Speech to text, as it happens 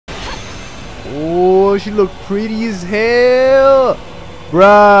Oh, she look pretty as hell,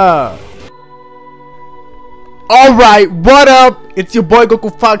 bruh. Alright, what up? It's your boy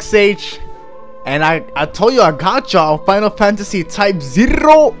Goku Fox H, and I told you I got y'all Final Fantasy Type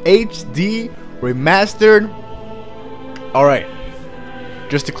 0 HD Remastered. Alright,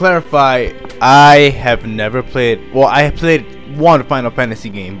 just to clarify, I have never played, well, I have played one Final Fantasy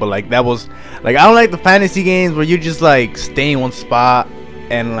game, but like that was, like, I don't like the fantasy games where you just like stay in one spot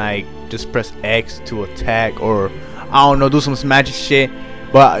and like just press X to attack, or I don't know, do some magic shit.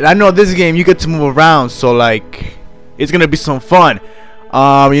 But I know this game you get to move around, so like it's gonna be some fun.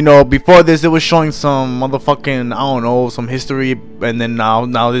 You know, before this it was showing some motherfucking, I don't know, some history, and then now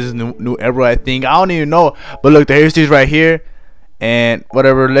this is new era, I think. I don't even know, but look, the history's right here, and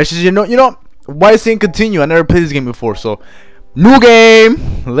whatever. Let's just you know why saying continue. I never played this game before, so new game.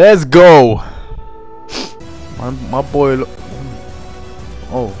 Let's go. My boy.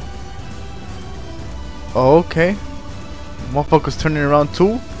 Oh, okay. Motherfuckers turning around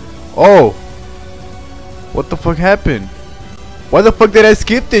too. Oh, what the fuck happened? Why the fuck did I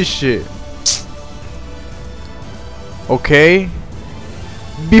skip this shit? Okay,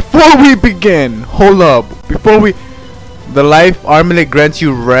 before we begin, hold up. Before we, the life armlet grants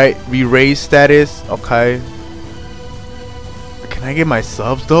you re-raise status. Okay, can I get my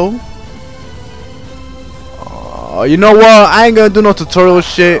subs though? You know what, I ain't gonna do no tutorial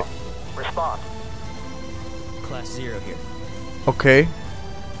shit. Respond. Class 0 here. Okay.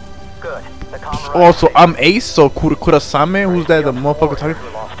 Good. The Also, I'm Ace, so Kurasame, who's that, the motherfucker talking? Who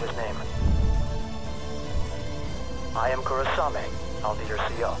lost his name. I am Kurasame. I'll be your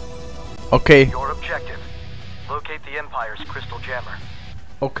CO. Okay. Your objective: locate the Empire's crystal jammer.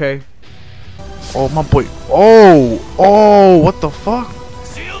 Okay. Oh, my boy. Oh, what the fuck?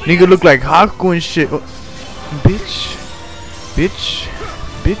 Nigga look like Haku and shit. Oh, bitch.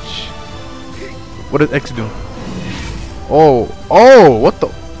 What does X do? Oh, what the?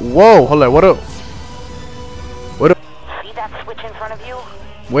 Whoa, hold on, what up? See that switch in front of you?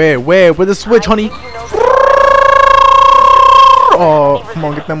 Where's the switch, honey? Oh, come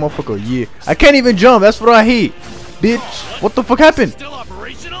on, get that motherfucker. Yeah, I can't even jump. That's what I hate, bitch. What the fuck happened?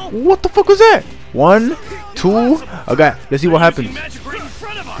 What the fuck was that? 1, 2. Okay, let's see what happens.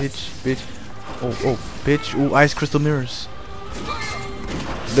 Bitch. Oh, bitch. Ooh, ice crystal mirrors.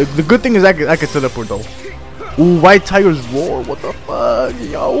 The good thing is I can teleport though. Ooh, white tigers roar. What the fuck,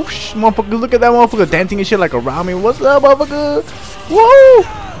 yo? Motherfucker, look at that motherfucker dancing and shit like around me. What's up, motherfucker? Whoa!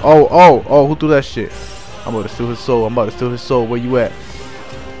 Oh, who threw that shit? I'm about to steal his soul. Where you at?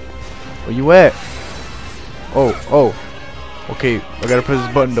 Oh. Okay, I gotta press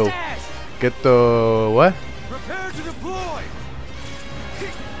this button though. Get the what? Prepare to deploy.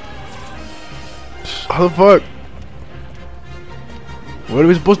 How the fuck? What are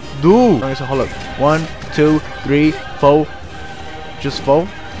we supposed to do? Okay, so hold up. 1, 2, 3, 4. Just 4.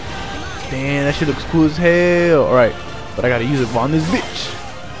 Damn, that shit looks cool as hell. Alright, but I gotta use it on this bitch.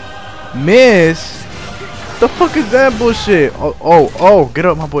 Miss? The fuck is that bullshit? Oh, get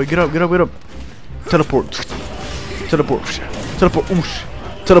up, my boy. Get up. Teleport. Oosh.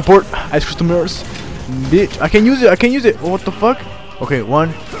 Teleport. Ice crystal mirrors. Bitch, I can't use it. Oh, what the fuck? Okay,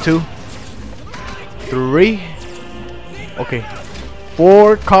 1, 2, 3. Okay.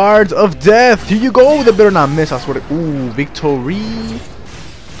 4 cards of death. Here you go. They better not miss. I swear to. Ooh, victory.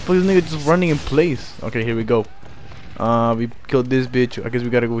 Fuck, this nigga just running in place. Okay, here we go. We killed this bitch. I guess we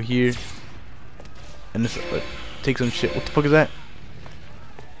gotta go here. And this, take some shit. What the fuck is that?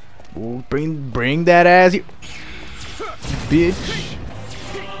 Ooh, bring that ass here, bitch.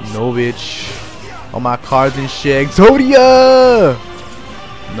 No, bitch. All my cards and shit. Exodia.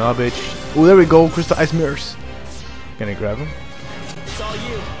 Nah, bitch. Oh, there we go. Crystal ice mirrors. Can I grab him? It's all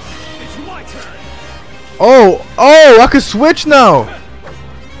you. It's my turn. Oh, I can switch now.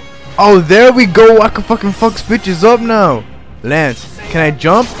 Oh, there we go. I can fucking fuck bitches up now. Lance, can I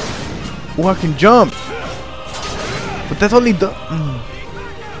jump? Oh, I can jump. But that's only the.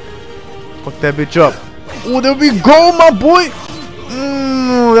 Fuck that bitch up. Oh, there we go, my boy.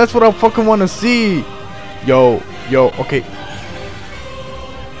 That's what I fucking want to see. Yo, okay.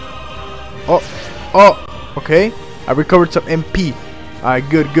 Oh, okay. I recovered some MP. Alright,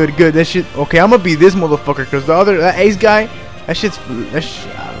 good. That shit. Okay, I'm gonna be this motherfucker, cause that Ace guy, that shit's.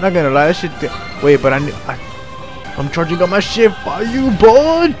 I'm not gonna lie, that shit. Wait, but I'm charging up my shit for you,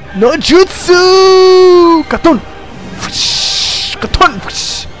 boy. No jutsu. Katon.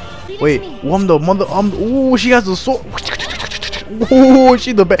 Wait, mother. Ooh, she has a sword. Ooh,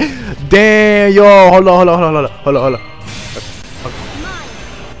 she the best. Damn, yo, hold on.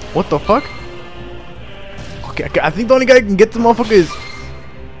 What the fuck? Okay, I think the only guy that can get this motherfucker is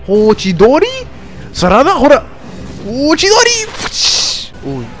Oh, Chidori? Sarada? Hold up. Oh, Chidori!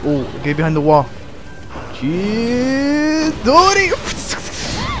 Oh, get behind the wall. Chidori!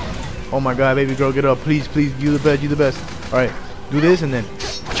 Oh my god, baby girl, get up. Please, please, you the best, you the best. Alright, do this and then.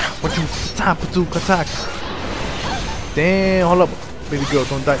 What you tap to attack? Damn, hold up. Baby girl,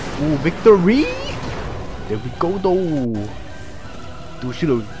 don't die. Ooh, victory! There we go though. Dude, she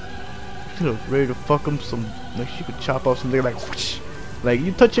look ready to fuck him some. Like she could chop off something like whoosh. Like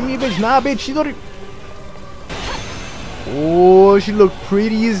you touching me, bitch? Nah, bitch. She don't. Oh, she look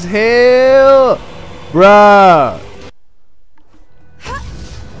pretty as hell, bruh.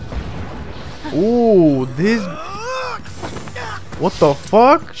 Ooh, this. What the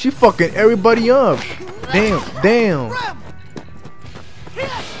fuck? She fucking everybody up. Damn, damn.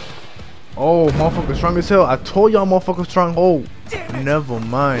 Oh, motherfucker strong as hell. I told y'all motherfucker strong. Oh, never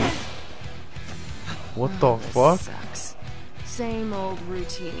mind. What the fuck? Sucks. Same old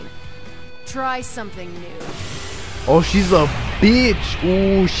routine. Try something new. Oh, she's a bitch.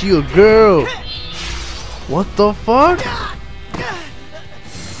 Ooh, she a girl. What the fuck?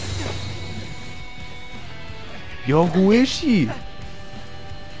 Yo, who is she?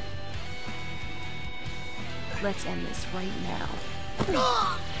 Let's end this right now.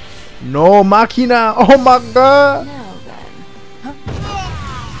 No, Machina. Oh my god. Now then.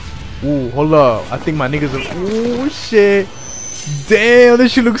 Ooh, hold up. I think my niggas are. Ooh, shit. Damn,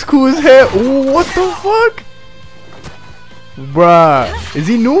 this shit looks cool as hell. Ooh, what the fuck? Bruh. Is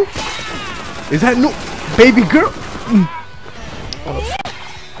he new? Is that new? Baby girl?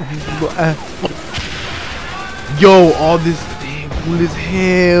 Yo, all this damn cool as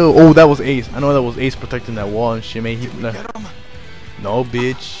hell. Oh, that was Ace. I know that was Ace protecting that wall and shit, man. No,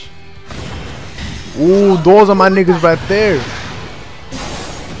 bitch. Ooh, those are my niggas right there.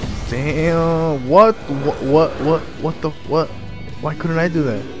 Damn. What the? Why couldn't I do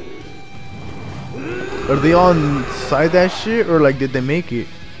that? Are they on inside that shit or like did they make it?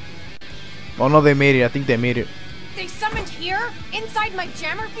 Oh no, they made it. I think they made it. They summoned here? Inside my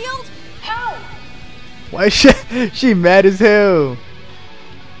jammer field? How? Why she mad as hell?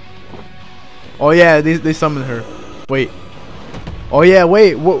 Oh yeah, they summoned her. Wait. Oh yeah,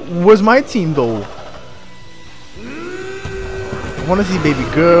 wait. Where's my team though? I want to see baby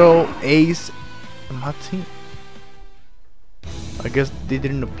girl, Ace, and my team. I guess they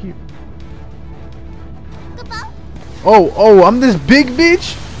didn't appear. Oh, I'm this big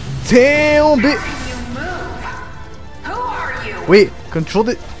bitch. Damn, bitch. Who are you? Wait, control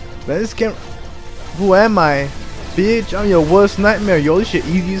it. This camera. Who am I? Bitch, I'm your worst nightmare. Yo, this shit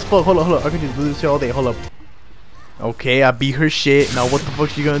easy as fuck. Hold up. I can just do this shit all day. Hold up. Okay, I beat her shit. Now what the fuck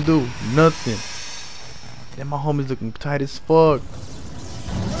she gonna do? Nothing. Damn, my homie's looking tight as fuck.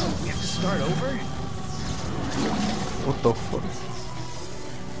 We have to start over? What the fuck?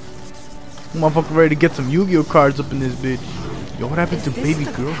 Motherfucker ready to get some Yu-Gi-Oh cards up in this bitch. Yo, what happened to baby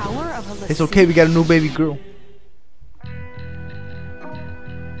girl? It's okay, we got a new baby girl.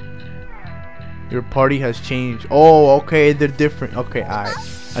 Your party has changed. Oh, okay, they're different. Okay, I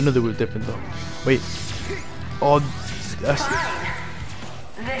knew they were different though. Wait. Oh, that's.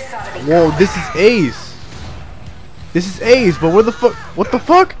 Whoa, this is Ace. This is Ace, but where the fuck? What the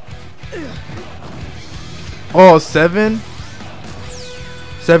fuck? Oh, 7.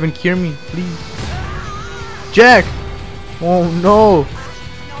 7, cure me, please. Jack. Oh no.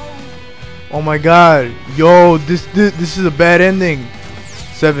 Oh my god. Yo, this is a bad ending.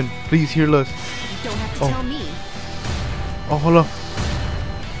 7, please heal us. You don't have to tell me. Oh, hold up.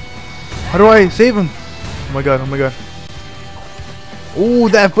 How do I save him? Oh my god, oh my god. Ooh,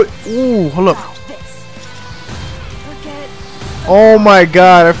 that foot. Ooh, hold up. Oh my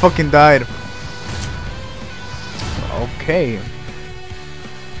god, I fucking died. Okay.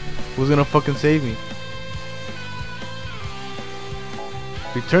 Who's gonna fucking save me?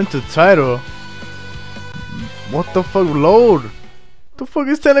 Return to title. What the fuck? Load. The fuck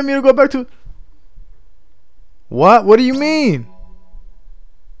is telling me to go back to? What? What do you mean?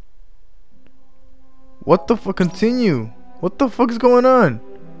 What the fuck? Continue. What the fuck is going on?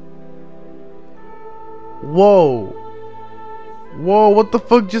 Whoa. Whoa, what the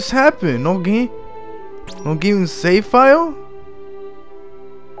fuck just happened? No game? No game save file?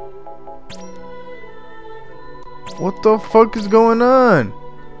 What the fuck is going on?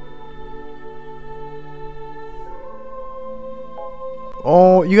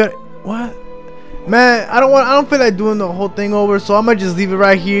 Oh, you got what? Man, I don't feel like doing the whole thing over, so I might just leave it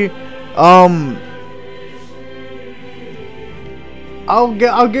right here. I'll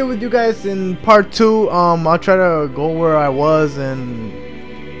get with you guys in part 2. I'll try to go where I was and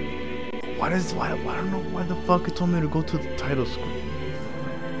why I don't know why the fuck it told me to go to the title screen.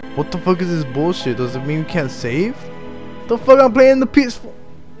 What the fuck is this bullshit? Does it mean we can't save? The fuck, I'm playing the peaceful.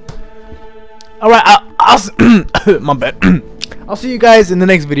 Alright, I'll my bad. I'll see you guys in the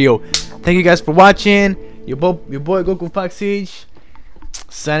next video. Thank you guys for watching. Your boy Goku Fox Sage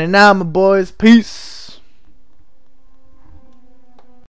signing out, my boys. Peace.